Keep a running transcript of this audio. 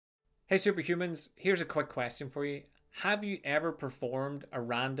Hey, superhumans, here's a quick question for you. Have you ever performed a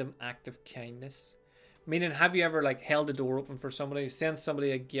random act of kindness? Meaning, have you ever like held the door open for somebody, sent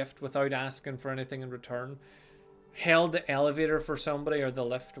somebody a gift without asking for anything in return, held the elevator for somebody or the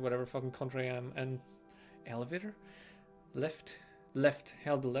lift, whatever fucking country I'm in? Elevator? Lift? Lift.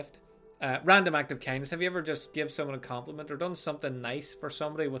 Held the lift. Random act of kindness. Have you ever just give someone a compliment or done something nice for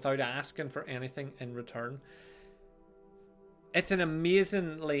somebody without asking for anything in return? It's an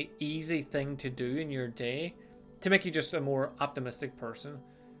amazingly easy thing to do in your day to make you just a more optimistic person.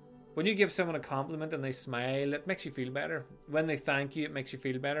 When you give someone a compliment and they smile, it makes you feel better. When they thank you, it makes you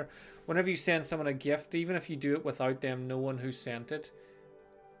feel better. Whenever you send someone a gift, even if you do it without them knowing who sent it,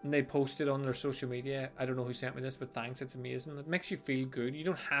 and they post it on their social media, I don't know who sent me this, but thanks, it's amazing. It makes you feel good. You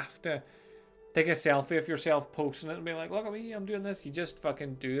don't have to take a selfie of yourself posting it and be like, look at me, I'm doing this. You just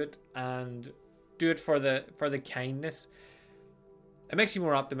fucking do it, and do it for the kindness. It makes you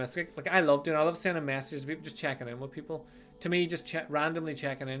more optimistic. Like, I love sending messages to people, just checking in with people. To me, just randomly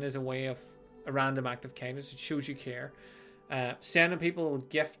checking in is a way of a random act of kindness. It shows you care. Sending people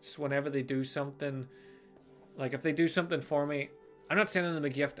gifts whenever they do something. Like, if they do something for me, I'm not sending them a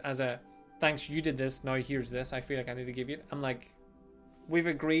gift as a, thanks, you did this, now here's this, I feel like I need to give you it. I'm like, we've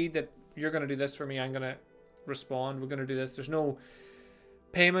agreed that you're going to do this for me, I'm going to respond, we're going to do this. There's no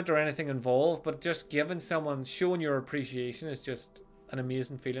payment or anything involved, but just giving someone, showing your appreciation is just an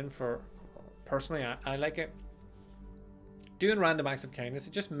amazing feeling. For personally, I like it. Doing random acts of kindness,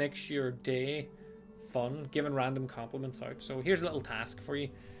 it just makes your day fun, giving random compliments out. So here's a little task for you.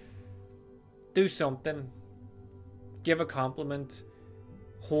 Do something, give a compliment,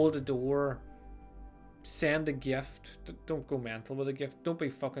 hold a door, send a gift. Don't go mental with a gift. Don't be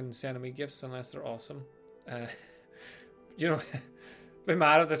fucking sending me gifts unless they're awesome. You know, be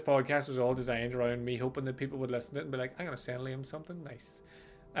mad if this podcast was all designed around me hoping that people would listen to it and be like, I'm gonna send Liam something nice.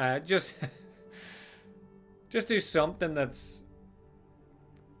 Just do something that's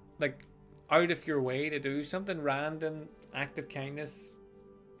like out of your way to do something random, act of kindness.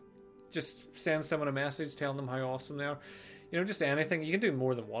 Just send someone a message telling them how awesome they are. You know, just anything. You can do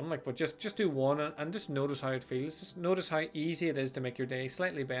more than one, like, but just do one and just notice how it feels. Just notice how easy it is to make your day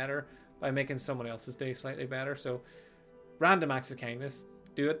slightly better by making someone else's day slightly better. So, random acts of kindness.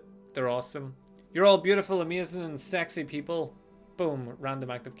 Do it. They're awesome. You're all beautiful, amazing, and sexy people. Boom.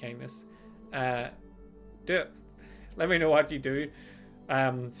 Random act of kindness. Do it. Let me know what you do.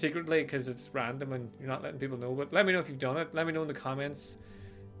 Secretly, because it's random and you're not letting people know. But let me know if you've done it. Let me know in the comments.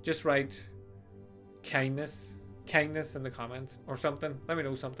 Just write kindness in the comment or something. Let me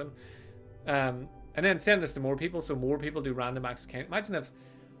know something. And then send this to more people so more people do random acts of kindness. Imagine if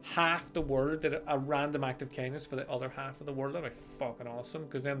half the world did a random act of kindness for the other half of the world. That'd be fucking awesome,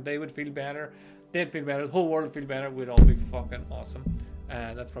 because then they would feel better, they'd feel better, the whole world would feel better, we'd all be fucking awesome.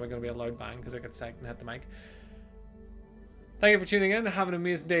 That's probably going to be a loud bang because I get psyched and hit the mic. Thank you for tuning in. Have an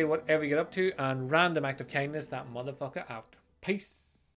amazing day whatever you get up to, and random act of kindness, that motherfucker out. Peace.